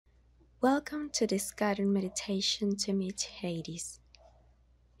Welcome to this guided meditation to meet Hades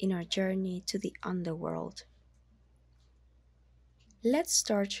in our journey to the underworld. Let's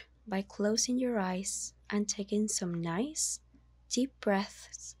start by closing your eyes and taking some nice, deep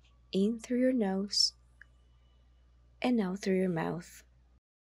breaths in through your nose and out through your mouth.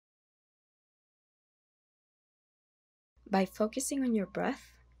 By focusing on your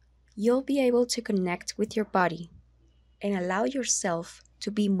breath, you'll be able to connect with your body and allow yourself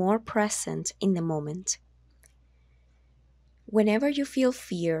to be more present in the moment. Whenever you feel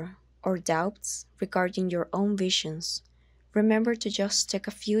fear or doubts regarding your own visions, remember to just take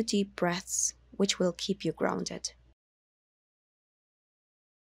a few deep breaths, which will keep you grounded.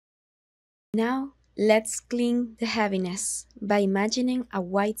 Now, let's clean the heaviness by imagining a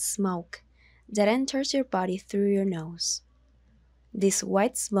white smoke that enters your body through your nose. This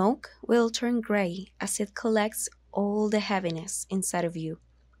white smoke will turn gray as it collects all the heaviness inside of you,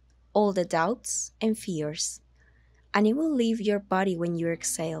 all the doubts and fears, and it will leave your body when you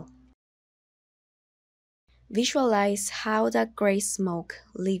exhale. Visualize how that gray smoke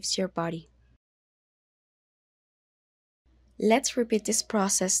leaves your body. Let's repeat this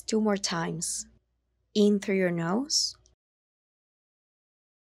process 2 more times. In through your nose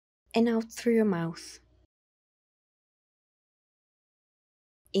and out through your mouth.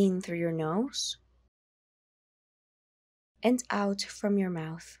 In through your nose and out from your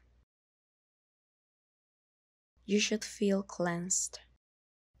mouth. You should feel cleansed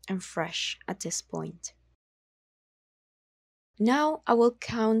and fresh at this point. Now I will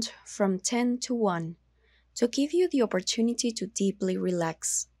count from 10 to 1 to give you the opportunity to deeply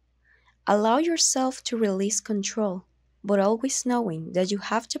relax. Allow yourself to release control, but always knowing that you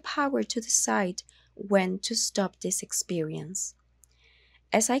have the power to decide when to stop this experience.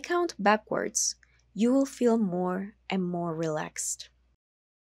 As I count backwards, you will feel more and more relaxed.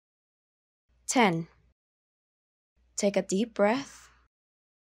 10. Take a deep breath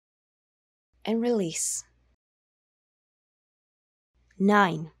and release.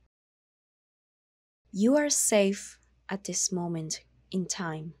 9. You are safe at this moment in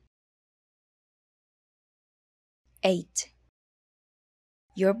time. 8.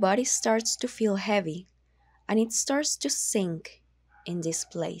 Your body starts to feel heavy and it starts to sink in this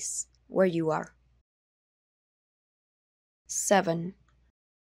place where you are. 7.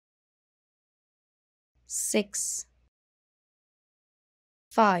 6.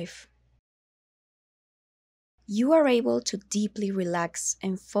 5. You are able to deeply relax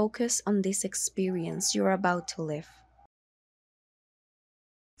and focus on this experience you're about to live.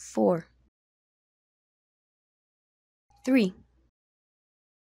 4. 3.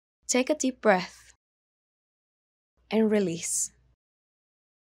 Take a deep breath and release.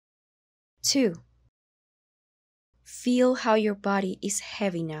 2. Feel how your body is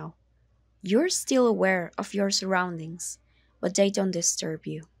heavy now. You're still aware of your surroundings, but they don't disturb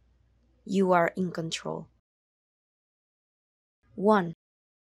you. You are in control. 1.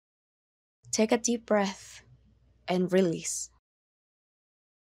 Take a deep breath and release.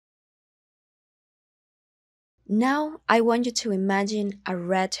 Now I want you to imagine a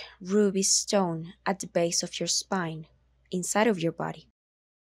red ruby stone at the base of your spine, inside of your body.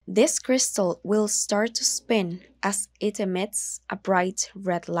 This crystal will start to spin as it emits a bright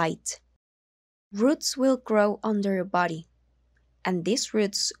red light. Roots will grow under your body, and these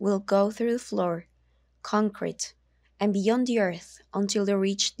roots will go through the floor, concrete, and beyond the earth until they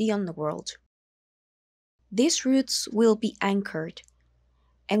reach the underworld. These roots will be anchored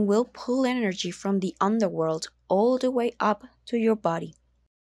and will pull energy from the underworld all the way up to your body.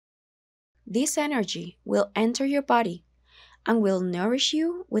 This energy will enter your body and will nourish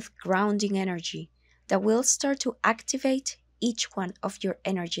you with grounding energy that will start to activate each one of your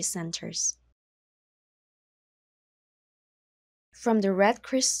energy centers. From the red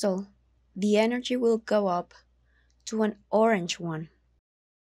crystal, the energy will go up to an orange one.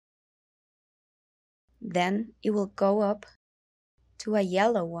 Then it will go up to a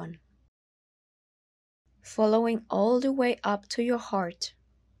yellow one, following all the way up to your heart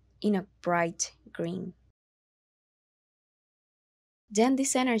in a bright green. Then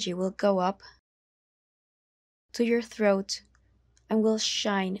this energy will go up to your throat and will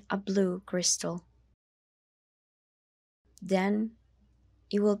shine a blue crystal. Then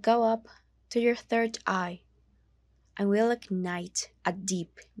it will go up to your third eye and will ignite a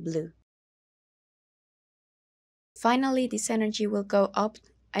deep blue. Finally, this energy will go up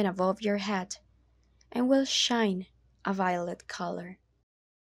and above your head and will shine a violet color.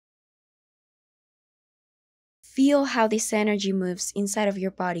 Feel how this energy moves inside of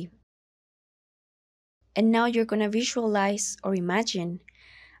your body. And now you're going to visualize or imagine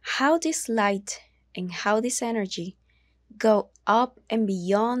how this light and how this energy go up and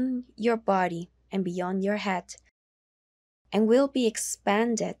beyond your body and beyond your head and will be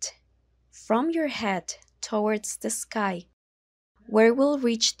expanded from your head towards the sky, where it will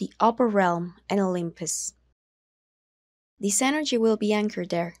reach the upper realm and Olympus. This energy will be anchored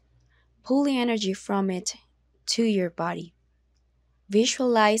there, pulling energy from it to your body.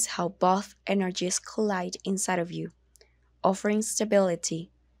 Visualize how both energies collide inside of you, offering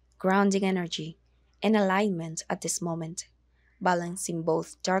stability, grounding energy, and alignment at this moment, balancing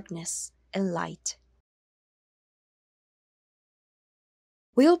both darkness and light.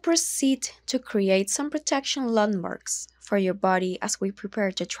 We'll proceed to create some protection landmarks for your body as we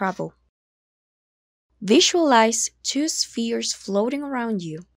prepare to travel. Visualize two spheres floating around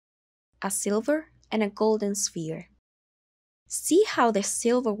you, a silver and a golden sphere. See how the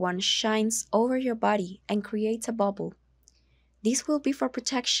silver one shines over your body and creates a bubble. This will be for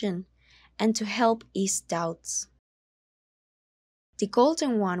protection and to help ease doubts. The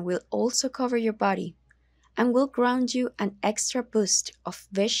golden one will also cover your body and will ground you an extra boost of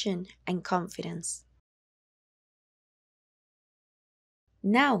vision and confidence.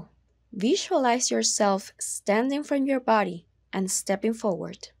 Now, visualize yourself standing from your body and stepping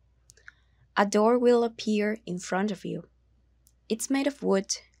forward. A door will appear in front of you. It's made of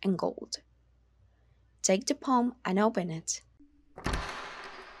wood and gold. Take the palm and open it.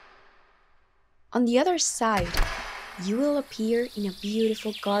 On the other side, you will appear in a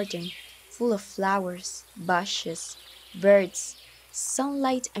beautiful garden full of flowers, bushes, birds,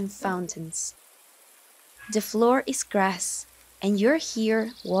 sunlight, and fountains. The floor is grass, and you're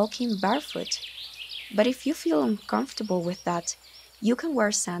here walking barefoot. But if you feel uncomfortable with that, you can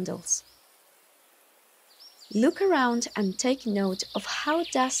wear sandals. Look around and take note of how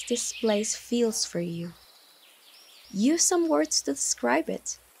this place feels for you. Use some words to describe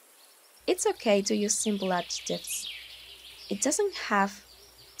it. It's okay to use simple adjectives. It doesn't have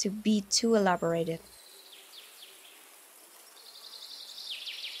to be too elaborated.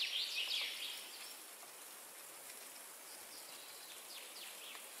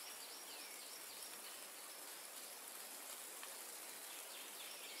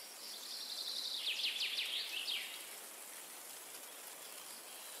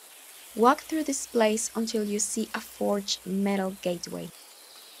 Walk through this place until you see a forged metal gateway.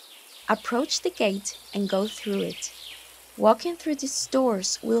 Approach the gate and go through it. Walking through these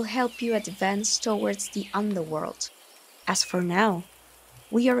doors will help you advance towards the Underworld. As for now,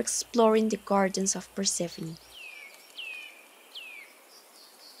 we are exploring the gardens of Persephone.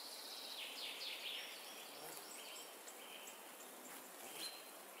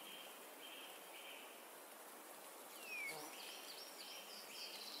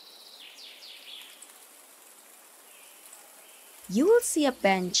 You will see a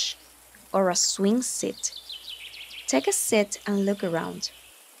bench or a swing seat. Take a seat and look around.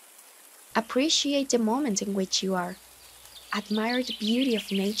 Appreciate the moment in which you are. Admire the beauty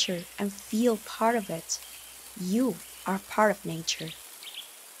of nature and feel part of it. You are part of nature.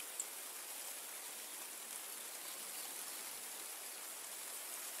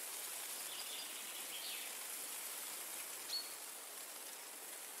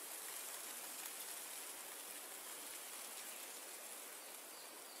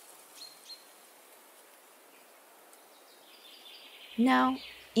 Now,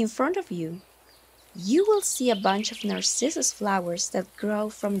 in front of you, you will see a bunch of narcissus flowers that grow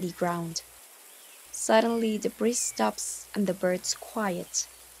from the ground. Suddenly, the breeze stops and the birds quiet.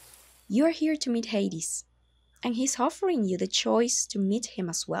 You are here to meet Hades, and he's offering you the choice to meet him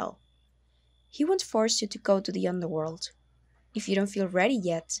as well. He won't force you to go to the underworld. If you don't feel ready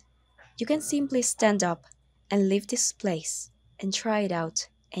yet, you can simply stand up and leave this place and try it out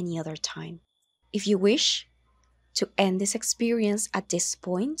any other time. If you wish to end this experience at this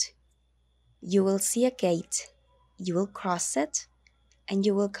point, you will see a gate, you will cross it, and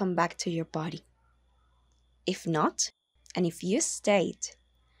you will come back to your body. If not, and if you stayed,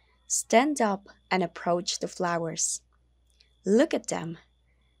 stand up and approach the flowers. Look at them.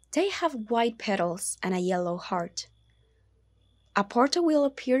 They have white petals and a yellow heart. A portal will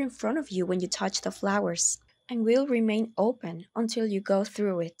appear in front of you when you touch the flowers and will remain open until you go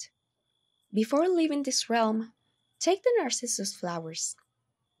through it. Before leaving this realm, take the narcissus flowers.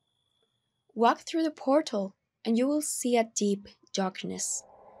 Walk through the portal and you will see a deep darkness.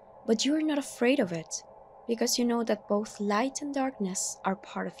 But you are not afraid of it, because you know that both light and darkness are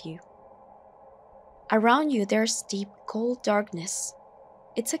part of you. Around you there's deep cold darkness.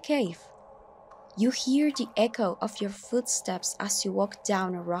 It's a cave. You hear the echo of your footsteps as you walk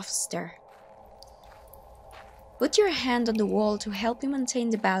down a rough stair. Put your hand on the wall to help you maintain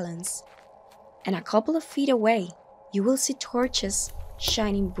the balance, and a couple of feet away, you will see torches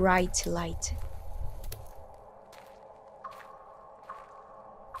shining bright light.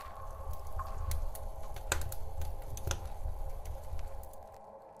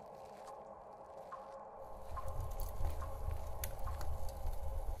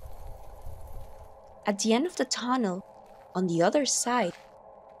 At the end of the tunnel, on the other side,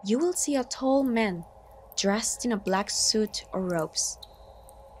 you will see a tall man dressed in a black suit or robes.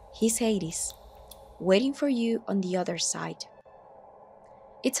 He's Hades, waiting for you on the other side.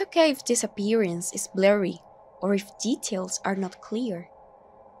 It's okay if this appearance is blurry or if details are not clear.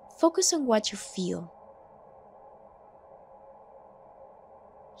 Focus on what you feel.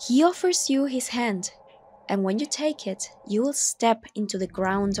 He offers you his hand, and when you take it, you will step into the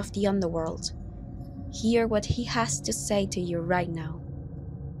ground of the underworld. Hear what he has to say to you right now.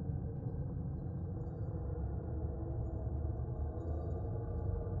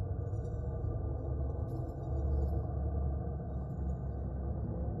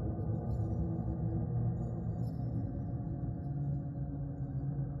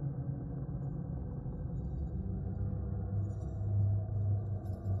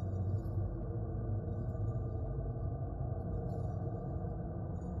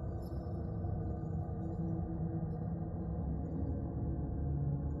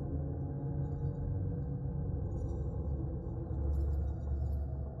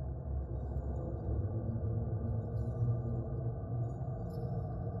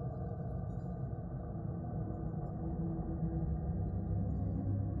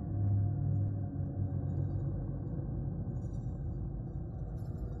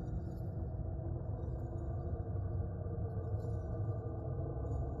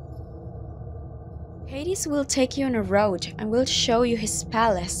 Hades will take you on a road and will show you his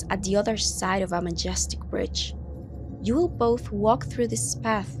palace at the other side of a majestic bridge. You will both walk through this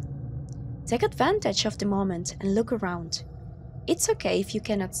path. Take advantage of the moment and look around. It's okay if you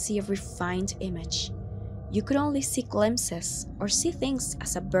cannot see a refined image. You could only see glimpses or see things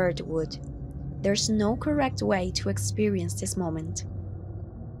as a bird would. There's no correct way to experience this moment.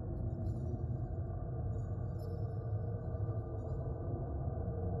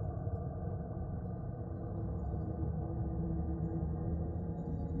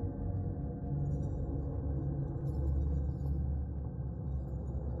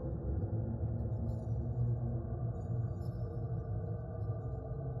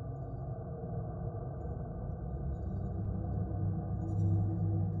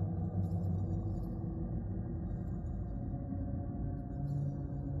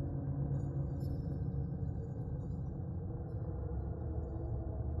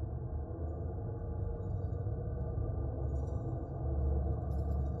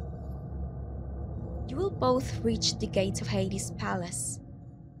 You will both reach the gates of Hades' palace.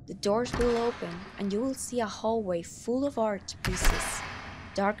 The doors will open and you will see a hallway full of art pieces,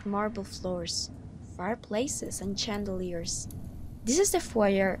 dark marble floors, fireplaces and chandeliers. This is the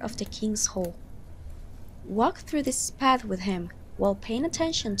foyer of the King's Hall. Walk through this path with him while paying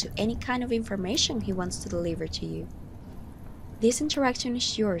attention to any kind of information he wants to deliver to you. This interaction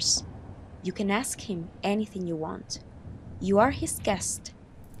is yours. You can ask him anything you want. You are his guest,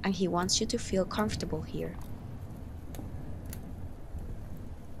 and he wants you to feel comfortable here.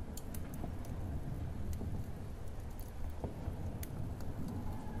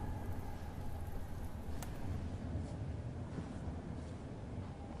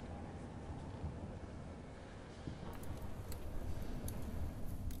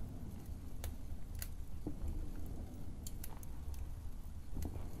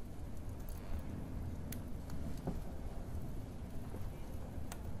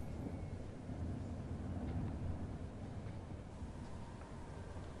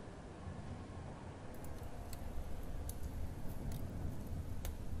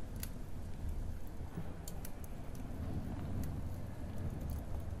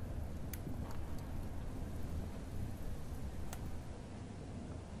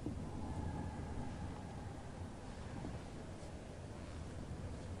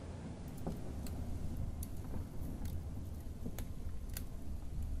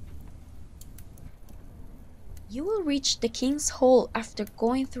 You will reach the King's Hall after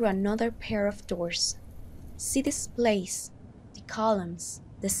going through another pair of doors. See displays, the columns,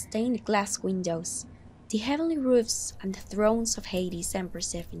 the stained glass windows, the heavenly roofs and the thrones of Hades and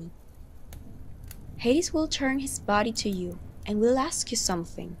Persephone. Hades will turn his body to you and will ask you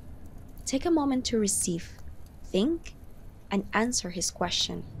something. Take a moment to receive, think, and answer his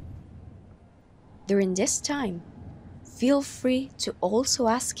question. During this time, feel free to also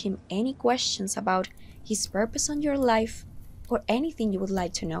ask him any questions about his purpose on your life, or anything you would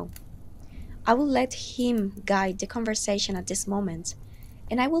like to know. I will let him guide the conversation at this moment,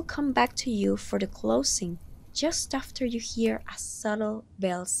 and I will come back to you for the closing just after you hear a subtle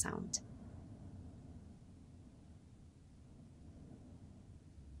bell sound.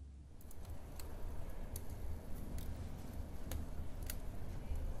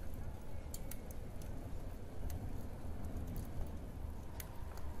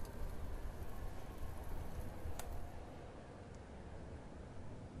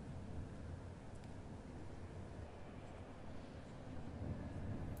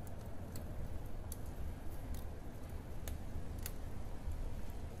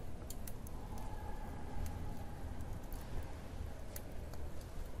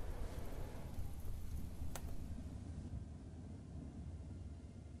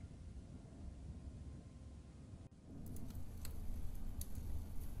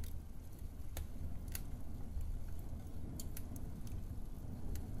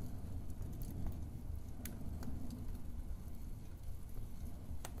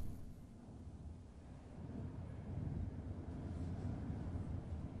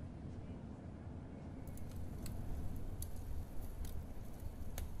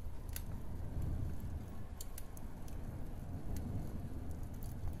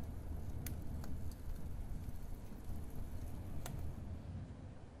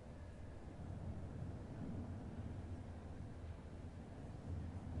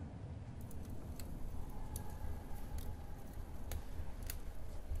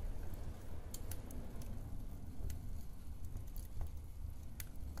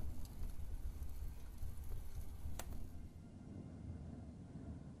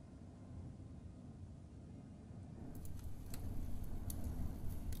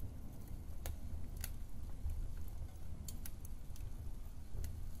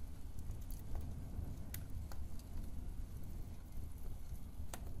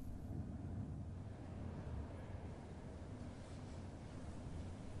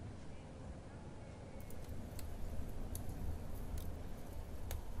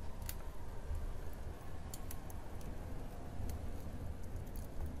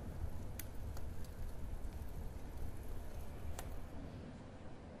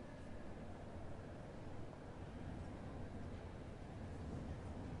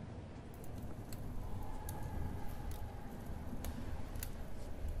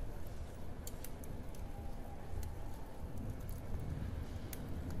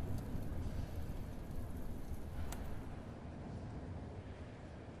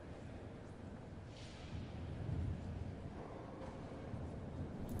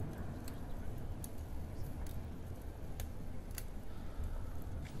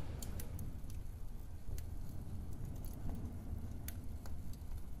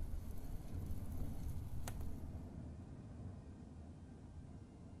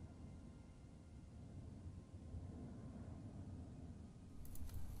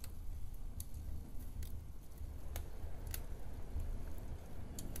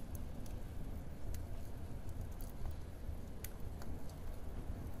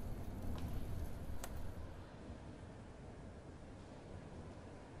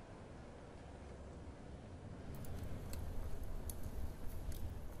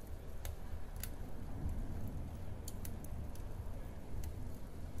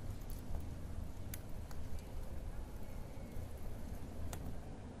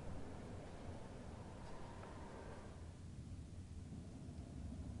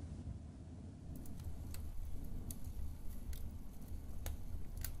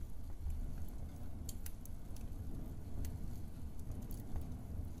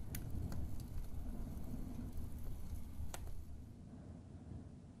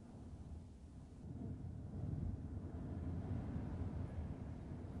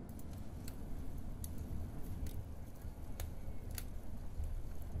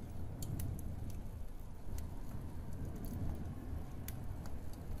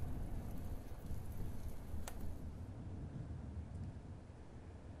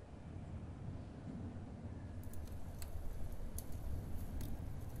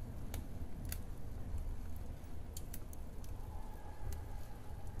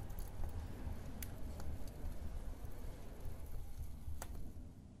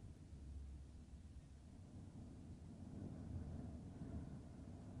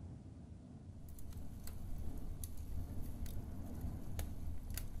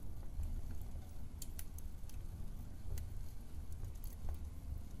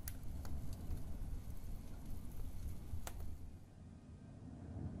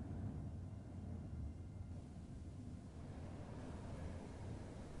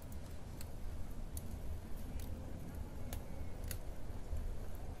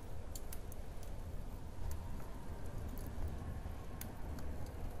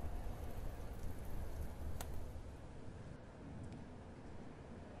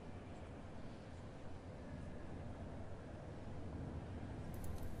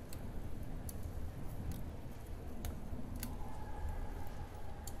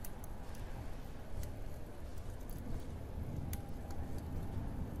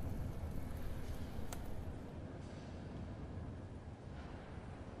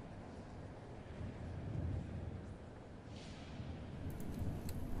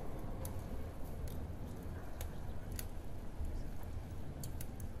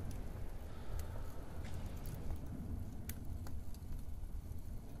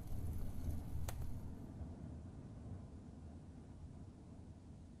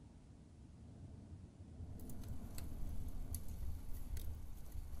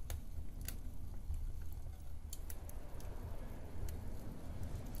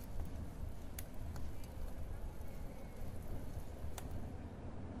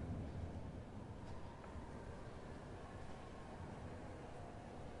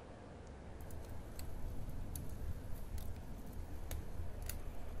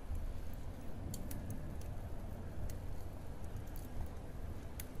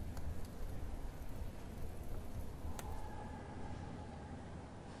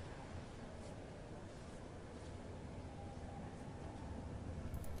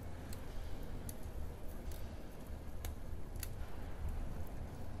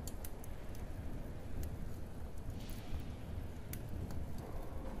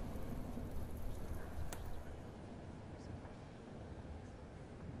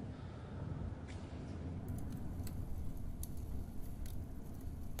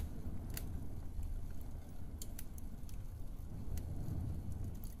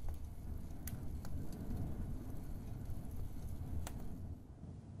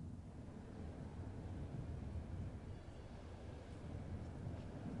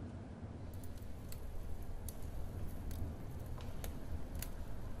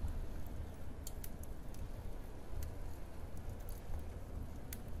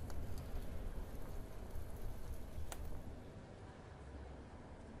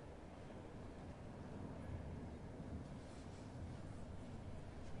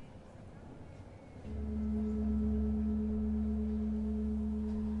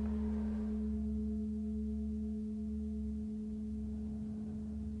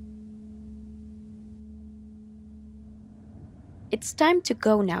 It's time to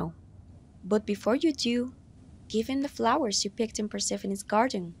go now, but before you do, give him the flowers you picked in Persephone's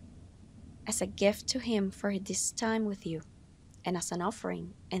garden as a gift to him for this time with you, and as an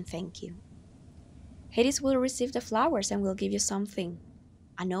offering and thank you. Hades will receive the flowers and will give you something,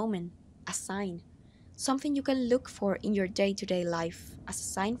 an omen, a sign, something you can look for in your day to day life as a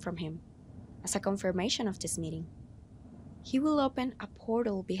sign from him, as a confirmation of this meeting. He will open a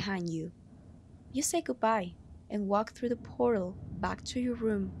portal behind you. You say goodbye and walk through the portal back to your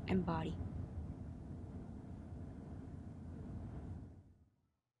room and body.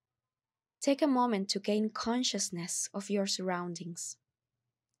 Take a moment to gain consciousness of your surroundings.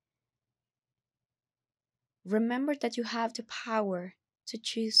 Remember that you have the power to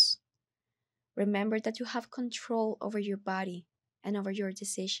choose. Remember that you have control over your body and over your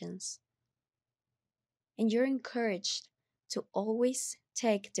decisions. And you're encouraged to always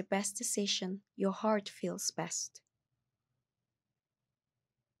take the best decision your heart feels best.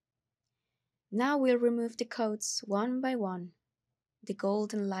 Now we'll remove the coats one by one, the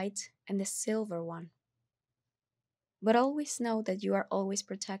golden light and the silver one. But always know that you are always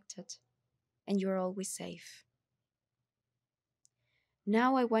protected and you are always safe.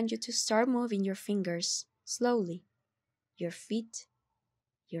 Now I want you to start moving your fingers slowly, your feet,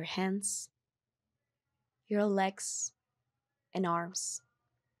 your hands, your legs, and arms.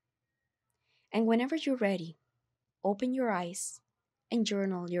 And whenever you're ready, open your eyes and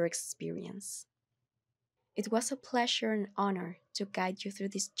journal your experience. It was a pleasure and honor to guide you through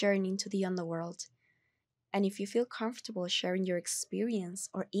this journey into the underworld. And if you feel comfortable sharing your experience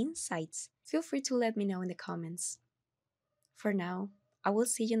or insights, feel free to let me know in the comments. For now, I will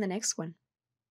see you in the next one.